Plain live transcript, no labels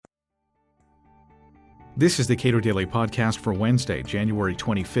This is the Cato Daily Podcast for Wednesday, January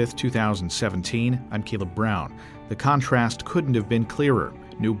 25th, 2017. I'm Caleb Brown. The contrast couldn't have been clearer.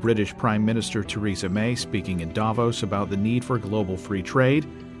 New British Prime Minister Theresa May speaking in Davos about the need for global free trade,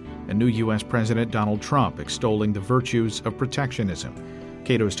 and new U.S. President Donald Trump extolling the virtues of protectionism.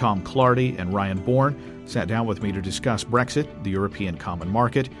 Cato's Tom Clardy and Ryan Bourne sat down with me to discuss Brexit, the European Common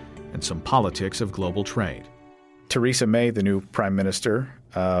Market, and some politics of global trade. Theresa May, the new Prime Minister,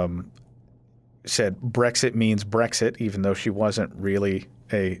 said Brexit means Brexit, even though she wasn't really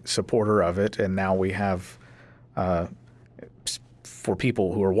a supporter of it. And now we have, for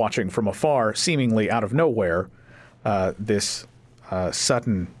people who are watching from afar, seemingly out of nowhere, this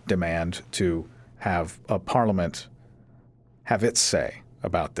sudden demand to have a parliament have its say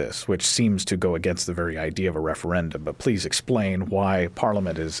about this, which seems to go against the very idea of a referendum. But please explain why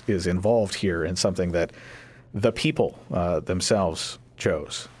parliament is involved here in something that the people themselves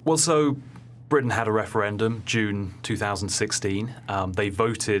chose. Well, so Britain had a referendum, June 2016. They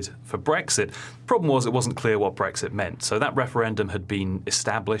voted for Brexit. The problem was it wasn't clear what Brexit meant. So that referendum had been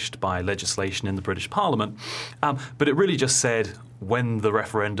established by legislation in the British Parliament, but it really just said when the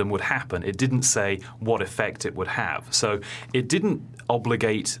referendum would happen. It didn't say what effect it would have. So it didn't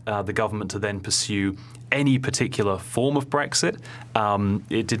obligate the government to then pursue any particular form of Brexit.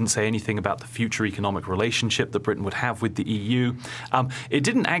 It didn't say anything about the future economic relationship that Britain would have with the EU. It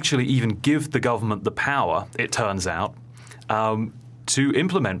didn't actually even give the government the power, it turns out, to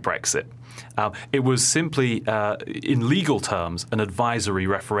implement Brexit. It was simply, in legal terms, an advisory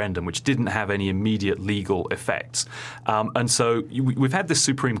referendum, which didn't have any immediate legal effects. And so we've had this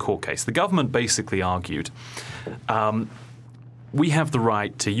Supreme Court case. The government basically argued we have the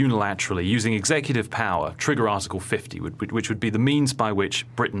right to unilaterally, using executive power, trigger Article 50, which would be the means by which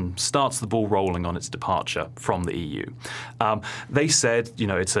Britain starts the ball rolling on its departure from the EU. They said,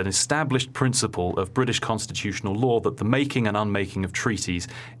 it's an established principle of British constitutional law that the making and unmaking of treaties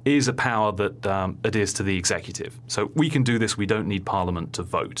is a power that adheres to the executive. So we can do this. We don't need Parliament to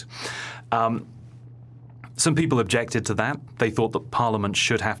vote. Some people objected to that. They thought that Parliament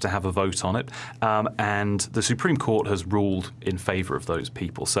should have to have a vote on it, and the Supreme Court has ruled in favour of those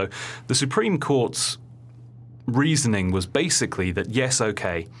people. So the Supreme Court's reasoning was basically that, yes,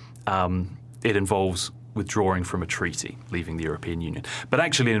 okay, it involves withdrawing from a treaty, leaving the European Union. But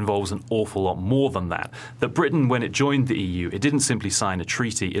actually it involves an awful lot more than that. That Britain, when it joined the EU, it didn't simply sign a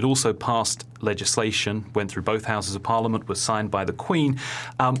treaty, it also passed legislation, went through both houses of Parliament, was signed by the Queen,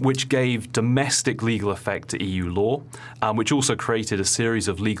 which gave domestic legal effect to EU law, which also created a series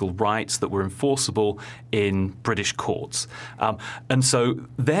of legal rights that were enforceable in British courts. And so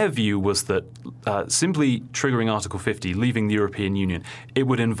their view was that simply triggering Article 50, leaving the European Union, it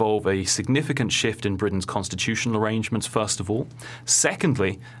would involve a significant shift in Britain's constitutional arrangements, first of all.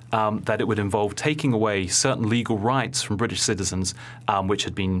 Secondly, that it would involve taking away certain legal rights from British citizens which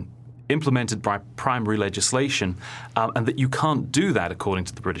had been implemented by primary legislation, and that you can't do that, according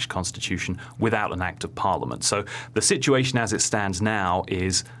to the British Constitution, without an Act of Parliament. So the situation as it stands now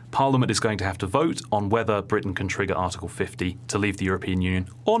is Parliament is going to have to vote on whether Britain can trigger Article 50 to leave the European Union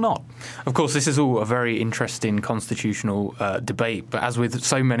or not. Of course, this is all a very interesting constitutional debate, but as with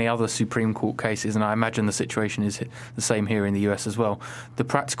so many other Supreme Court cases, and I imagine the situation is the same here in the US as well, the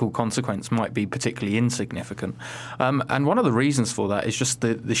practical consequence might be particularly insignificant. And one of the reasons for that is just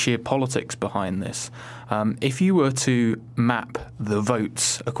the sheer politics behind this. If you were to map the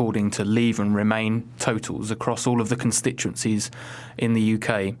votes according to Leave and Remain totals across all of the constituencies in the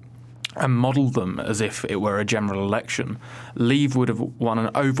UK, and model them as if it were a general election, Leave would have won an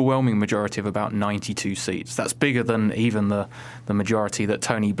overwhelming majority of about 92 seats. That's bigger than even the majority that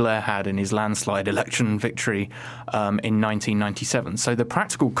Tony Blair had in his landslide election victory in 1997. So the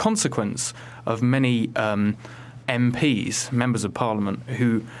practical consequence of many MPs, members of Parliament,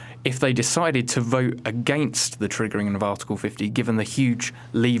 who, if they decided to vote against the triggering of Article 50, given the huge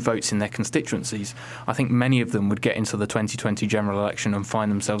Leave votes in their constituencies, I think many of them would get into the 2020 general election and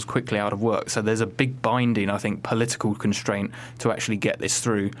find themselves quickly out of work. So there's a big binding, I think, political constraint to actually get this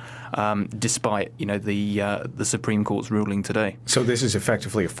through, despite the Supreme Court's ruling today. So this is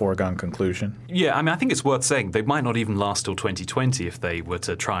effectively a foregone conclusion? Yeah, I think it's worth saying they might not even last till 2020 if they were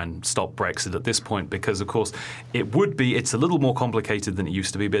to try and stop Brexit at this point, because, of course, it's a little more complicated than it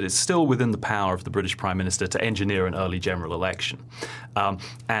used to be, but is still within the power of the British Prime Minister to engineer an early general election.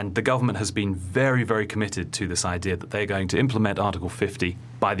 And the government has been very, very committed to this idea that they're going to implement Article 50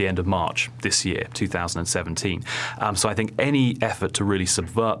 by the end of March this year, 2017. So I think any effort to really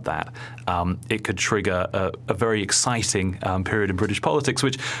subvert that, it could trigger a very exciting period in British politics,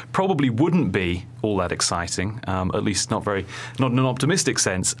 which probably wouldn't be all that exciting, at least not in an optimistic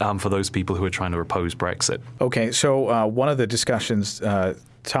sense, for those people who are trying to oppose Brexit. Okay, so one of the discussions,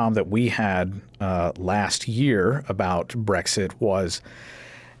 Tom, that we had last year about Brexit was,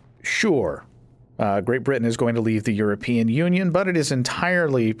 sure, Great Britain is going to leave the European Union, but it is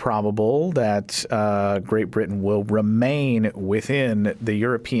entirely probable that Great Britain will remain within the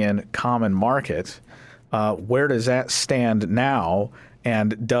European common market. Where does that stand now?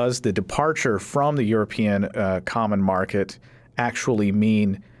 And does the departure from the European common market actually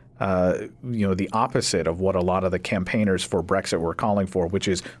mean the opposite of what a lot of the campaigners for Brexit were calling for, which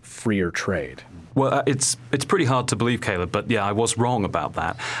is freer trade? Well, it's pretty hard to believe, Caleb, but yeah, I was wrong about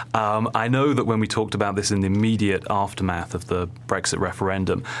that. I know that when we talked about this in the immediate aftermath of the Brexit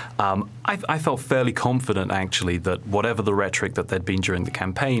referendum, I felt fairly confident, actually, that whatever the rhetoric that there'd been during the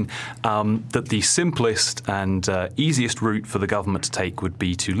campaign, that the simplest and easiest route for the government to take would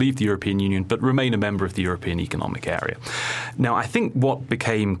be to leave the European Union but remain a member of the European Economic Area. Now, I think what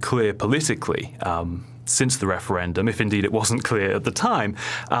became clear politically since the referendum, if indeed it wasn't clear at the time,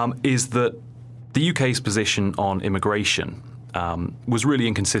 is that the UK's position on immigration was really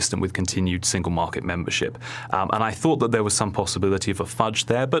inconsistent with continued single market membership. And I thought that there was some possibility of a fudge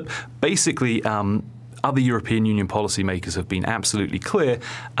there. But basically, other European Union policymakers have been absolutely clear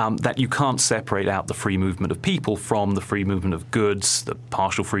that you can't separate out the free movement of people from the free movement of goods, the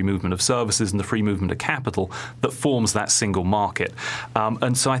partial free movement of services, and the free movement of capital that forms that single market.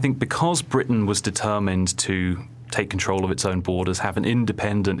 And so I think because Britain was determined to take control of its own borders, have an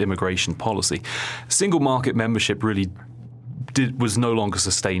independent immigration policy, single market membership really was no longer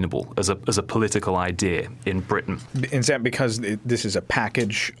sustainable as a political idea in Britain. Is that because this is a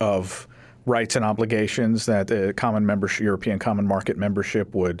package of rights and obligations that the European Common Market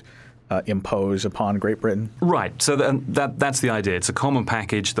membership would impose upon Great Britain? Right. So that's the idea. It's a common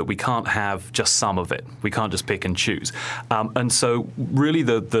package that we can't have just some of it. We can't just pick and choose. And so really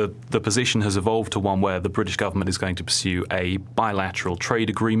the position has evolved to one where the British government is going to pursue a bilateral trade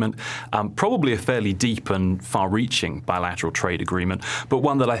agreement, probably a fairly deep and far-reaching bilateral trade agreement, but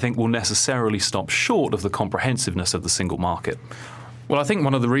one that I think will necessarily stop short of the comprehensiveness of the single market. Well, I think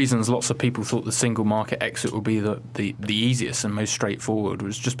one of the reasons lots of people thought the single market exit would be the easiest and most straightforward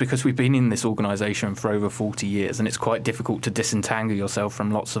was just because we've been in this organisation for over 40 years and it's quite difficult to disentangle yourself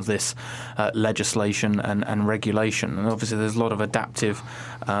from lots of this legislation and regulation. And obviously there's a lot of adaptive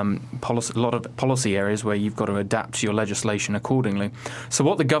policy areas where you've got to adapt your legislation accordingly. So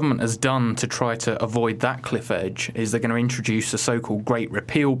what the government has done to try to avoid that cliff edge is they're going to introduce a so-called Great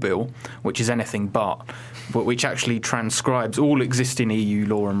Repeal Bill, which is anything but which actually transcribes all existing EU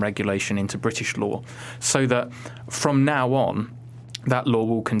law and regulation into British law, so that from now on, that law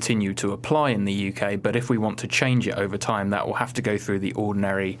will continue to apply in the UK, but if we want to change it over time, that will have to go through the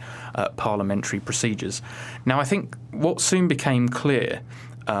ordinary parliamentary procedures. Now, I think what soon became clear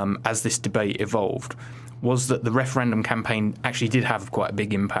as this debate evolved was that the referendum campaign actually did have quite a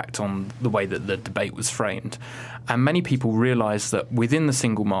big impact on the way that the debate was framed. And many people realised that within the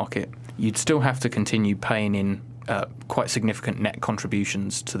single market, you'd still have to continue paying in quite significant net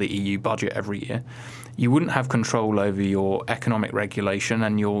contributions to the EU budget every year. You wouldn't have control over your economic regulation,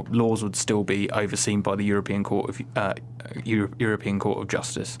 and your laws would still be overseen by the European Court of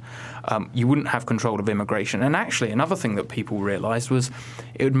Justice. You wouldn't have control of immigration. And actually, another thing that people realised was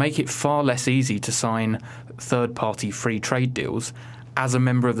it would make it far less easy to sign third-party free trade deals as a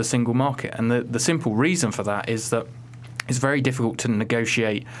member of the single market. And the simple reason for that is that it's very difficult to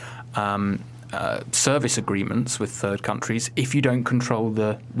negotiate service agreements with third countries if you don't control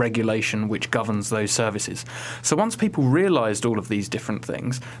the regulation which governs those services. So once people realised all of these different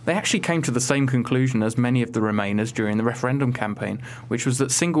things, they actually came to the same conclusion as many of the Remainers during the referendum campaign, which was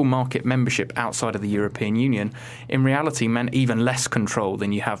that single market membership outside of the European Union in reality meant even less control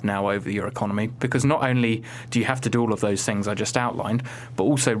than you have now over your economy, because not only do you have to do all of those things I just outlined, but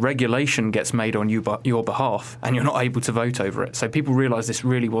also regulation gets made on your behalf and you're not able to vote over it. So people realised this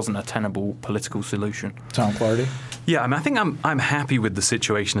really wasn't a tenable political solution. Tom Clardy? Yeah, I think I'm happy with the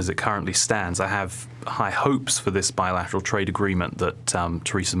situation as it currently stands. I have high hopes for this bilateral trade agreement that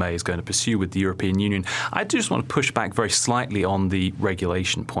Theresa May is going to pursue with the European Union. I just want to push back very slightly on the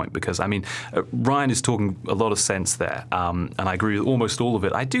regulation point because, Ryan is talking a lot of sense there, and I agree with almost all of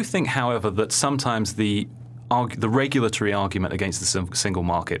it. I do think, however, that sometimes the the regulatory argument against the single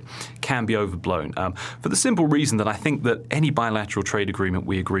market can be overblown for the simple reason that I think that any bilateral trade agreement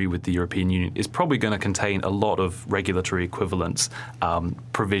we agree with the European Union is probably going to contain a lot of regulatory equivalence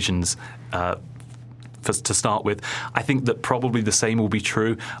provisions to start with. I think that probably the same will be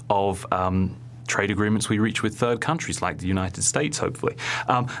true of trade agreements we reach with third countries like the United States, hopefully.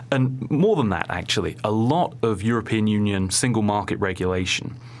 And more than that, actually, a lot of European Union single market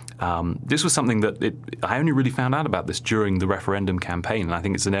regulation. This was something that I only really found out about this during the referendum campaign, and I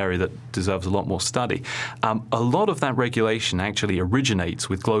think it's an area that deserves a lot more study. A lot of that regulation actually originates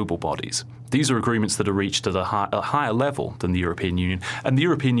with global bodies. These are agreements that are reached at a higher level than the European Union, and the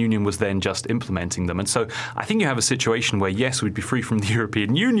European Union was then just implementing them. And so I think you have a situation where, yes, we'd be free from the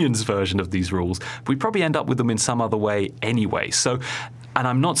European Union's version of these rules, but we'd probably end up with them in some other way anyway. So, and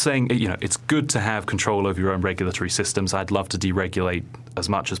I'm not saying, it's good to have control over your own regulatory systems. I'd love to deregulate as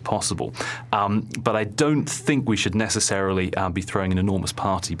much as possible. But I don't think we should necessarily be throwing an enormous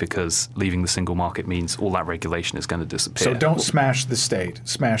party because leaving the single market means all that regulation is going to disappear. So don't smash the state,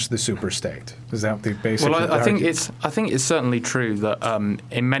 smash the super state. Is that the basic? Well, I think it's certainly true that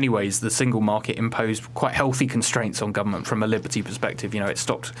in many ways the single market imposed quite healthy constraints on government from a liberty perspective. It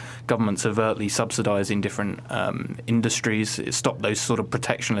stopped governments overtly subsidising different industries. It stopped those sort of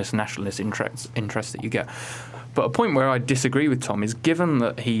protectionist, nationalist interests that you get. But a point where I disagree with Tom is, given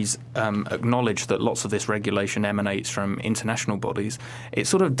that he's acknowledged that lots of this regulation emanates from international bodies, it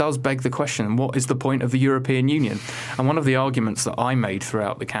sort of does beg the question, what is the point of the European Union? And one of the arguments that I made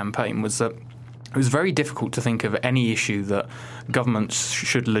throughout the campaign was that it was very difficult to think of any issue that governments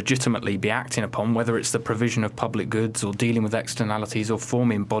should legitimately be acting upon, whether it's the provision of public goods or dealing with externalities or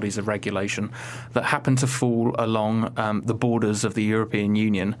forming bodies of regulation that happen to fall along the borders of the European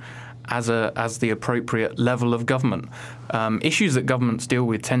Union as the appropriate level of government. Issues that governments deal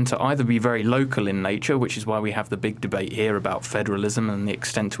with tend to either be very local in nature, which is why we have the big debate here about federalism and the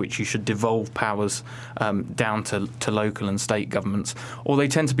extent to which you should devolve powers down to local and state governments, or they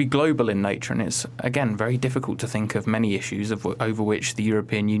tend to be global in nature, and it's, again, very difficult to think of many issues over which the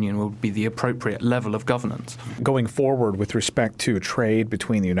European Union will be the appropriate level of governance. Going forward with respect to trade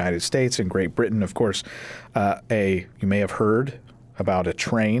between the United States and Great Britain, of course, you may have heard about a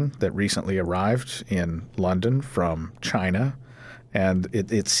train that recently arrived in London from China. And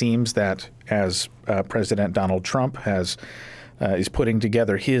it seems that as President Donald Trump is putting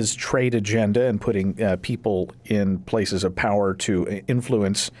together his trade agenda and putting people in places of power to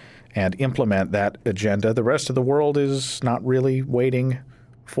influence and implement that agenda, the rest of the world is not really waiting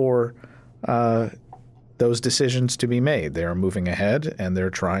for those decisions to be made. They're moving ahead, and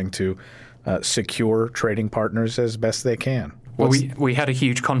they're trying to secure trading partners as best they can. Well, we had a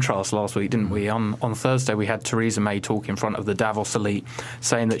huge contrast last week, didn't we? On Thursday, we had Theresa May talk in front of the Davos elite,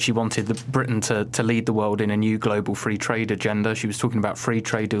 saying that she wanted Britain to lead the world in a new global free trade agenda. She was talking about free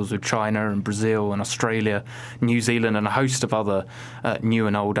trade deals with China and Brazil and Australia, New Zealand, and a host of other new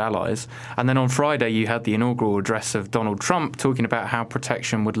and old allies. And then on Friday, you had the inaugural address of Donald Trump talking about how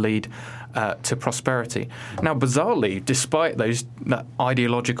protection would lead to prosperity. Now, bizarrely, despite that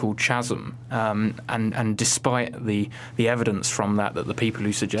ideological chasm and despite the evidence from that the people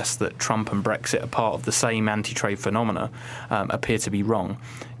who suggest that Trump and Brexit are part of the same anti-trade phenomena appear to be wrong.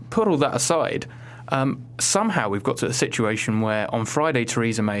 Put all that aside, somehow we've got to a situation where on Friday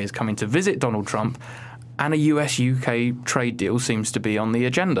Theresa May is coming to visit Donald Trump and a US-UK trade deal seems to be on the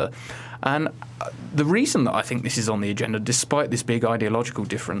agenda. And the reason that I think this is on the agenda, despite this big ideological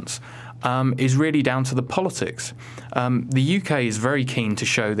difference, is really down to the politics. The UK is very keen to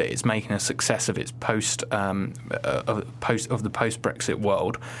show that it's making a success of its post-Brexit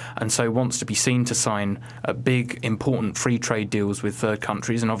world, and so wants to be seen to sign big, important free trade deals with third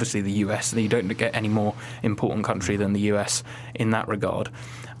countries, and obviously the US. You don't get any more important country than the US in that regard.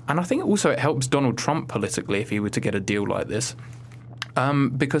 And I think also it helps Donald Trump politically if he were to get a deal like this.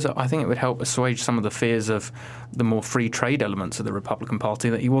 Because I think it would help assuage some of the fears of the more free trade elements of the Republican Party,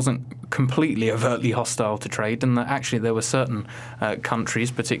 that he wasn't completely overtly hostile to trade, and that actually there were certain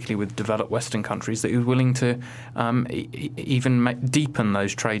countries, particularly with developed Western countries, that he was willing to even deepen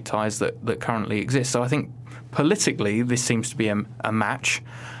those trade ties that currently exist. So I think politically this seems to be a match.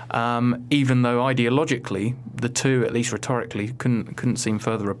 Even though ideologically the two, at least rhetorically, couldn't seem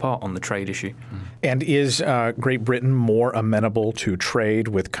further apart on the trade issue. And is Great Britain more amenable to trade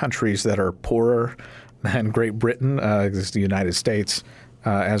with countries that are poorer than Great Britain? The United States,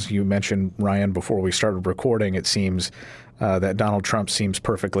 as you mentioned, Ryan, before we started recording, it seems that Donald Trump seems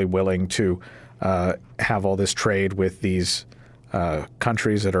perfectly willing to have all this trade with these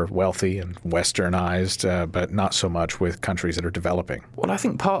countries that are wealthy and westernized, but not so much with countries that are developing. Well, I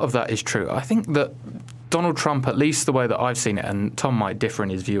think part of that is true. I think that Donald Trump, at least the way that I've seen it, and Tom might differ in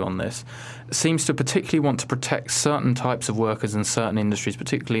his view on this, seems to particularly want to protect certain types of workers in certain industries,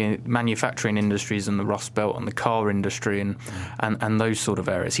 particularly in manufacturing industries and the Rust Belt and the car industry and those sort of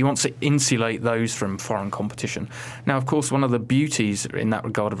areas. He wants to insulate those from foreign competition. Now, of course, one of the beauties in that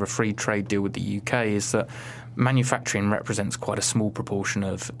regard of a free trade deal with the UK is that manufacturing represents quite a small proportion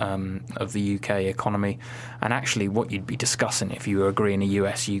of the UK economy, and actually what you'd be discussing if you were agreeing a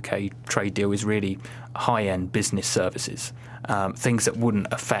US-UK trade deal is really high-end business services, things that wouldn't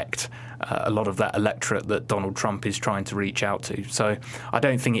affect a lot of that electorate that Donald Trump is trying to reach out to. So I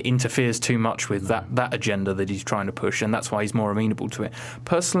don't think it interferes too much with that agenda that he's trying to push, and that's why he's more amenable to it.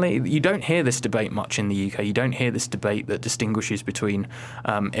 Personally, you don't hear this debate much in the UK. You don't hear this debate that distinguishes between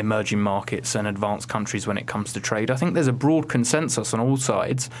emerging markets and advanced countries when it comes to trade. I think there's a broad consensus on all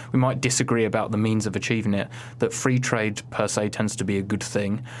sides. We might disagree about the means of achieving it, that free trade per se tends to be a good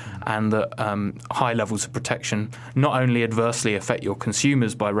thing, and that high levels of protection not only adversely affect your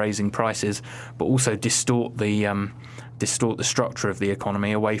consumers by raising prices, but also distort the structure of the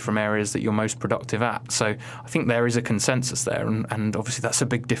economy away from areas that you're most productive at. So I think there is a consensus there, and obviously that's a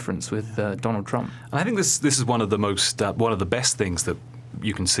big difference with Donald Trump. And I think this is one of the best things that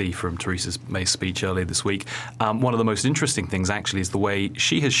you can see from Theresa May's speech earlier this week. One of the most interesting things, actually, is the way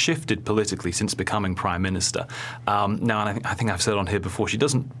she has shifted politically since becoming Prime Minister. Now, and I think I've said on here before, she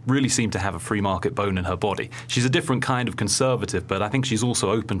doesn't really seem to have a free market bone in her body. She's a different kind of conservative, but I think she's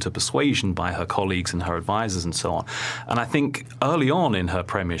also open to persuasion by her colleagues and her advisors and so on. And I think early on in her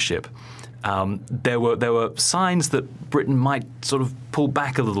premiership, there were signs that Britain might sort of pull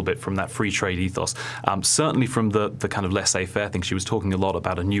back a little bit from that free trade ethos. Certainly from the kind of laissez-faire thing. She was talking a lot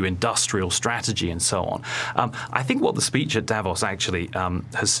about a new industrial strategy and so on. I think what the speech at Davos actually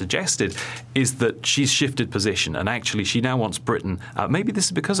has suggested is that she's shifted position, and actually she now wants Britain, maybe this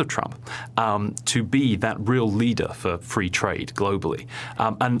is because of Trump, to be that real leader for free trade globally.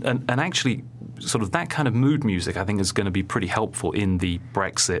 And actually sort of that kind of mood music, I think, is going to be pretty helpful in the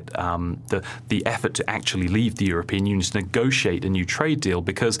Brexit, the effort to actually leave the European Union, to negotiate a new trade deal,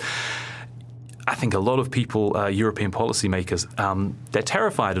 because I think a lot of people, European policymakers, they're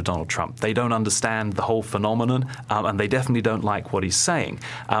terrified of Donald Trump. They don't understand the whole phenomenon, and they definitely don't like what he's saying.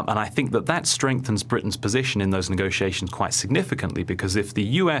 And I think that strengthens Britain's position in those negotiations quite significantly, because if the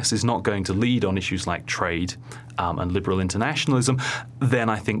US is not going to lead on issues like trade and liberal internationalism, then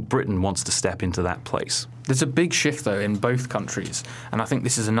I think Britain wants to step into that place. There's a big shift, though, in both countries, and I think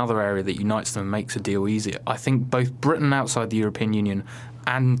this is another area that unites them and makes a deal easier. I think both Britain outside the European Union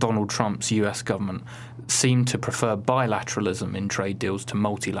and Donald Trump's US government seem to prefer bilateralism in trade deals to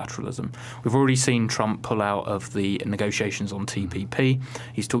multilateralism. We've already seen Trump pull out of the negotiations on TPP.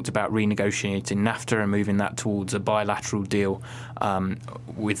 He's talked about renegotiating NAFTA and moving that towards a bilateral deal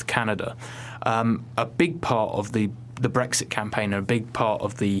with Canada. A big part of the Brexit campaign and a big part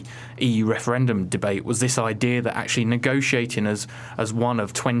of the EU referendum debate was this idea that actually negotiating as one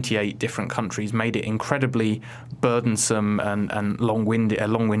of 28 different countries made it incredibly burdensome and a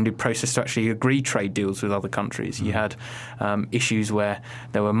long-winded process to actually agree trade deals with other countries. You had issues where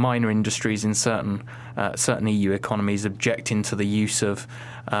there were minor industries in certain EU economies objecting to the use of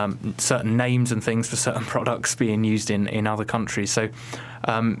certain names and things for certain products being used in other countries. So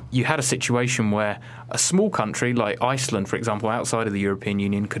you had a situation where a small country like Iceland, for example, outside of the European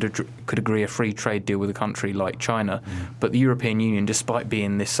Union, could agree a free trade deal with a country like China. But the European Union, despite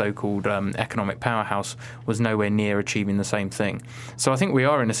being this so-called economic powerhouse, was nowhere near achieving the same thing. So I think we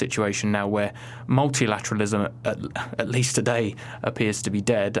are in a situation now where multilateralism, at least today, appears to be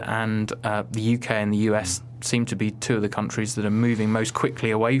dead, and the UK and the US seem to be two of the countries that are moving most quickly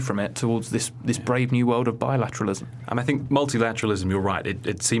away from it towards this brave new world of bilateralism. And I think multilateralism, you're right,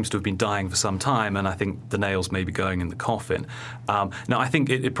 it seems to have been dying for some time, and I think the nails may be going in the coffin. Now, I think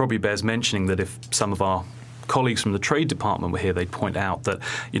it probably bears mentioning that if some of our colleagues from the Trade Department were here, they'd point out that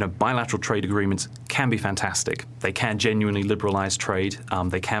bilateral trade agreements can be fantastic. They can genuinely liberalize trade.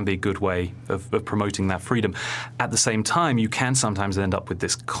 They can be a good way of promoting that freedom. At the same time, you can sometimes end up with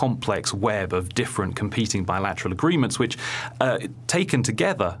this complex web of different competing bilateral agreements, which, taken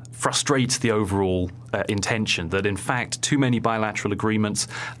together, frustrates the overall intention that, in fact, too many bilateral agreements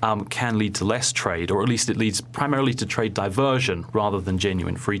can lead to less trade, or at least it leads primarily to trade diversion rather than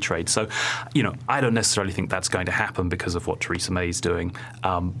genuine free trade. So, I don't necessarily think that's going to happen because of what Theresa May is doing,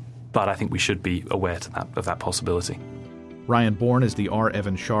 but I think we should be aware of that possibility. Ryan Bourne is the R.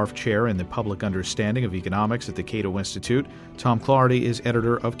 Evan Scharf Chair in the Public Understanding of Economics at the Cato Institute. Tom Clardy is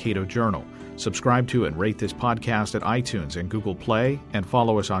editor of Cato Journal. Subscribe to and rate this podcast at iTunes and Google Play, and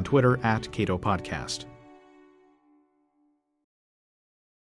follow us on Twitter at Cato Podcast.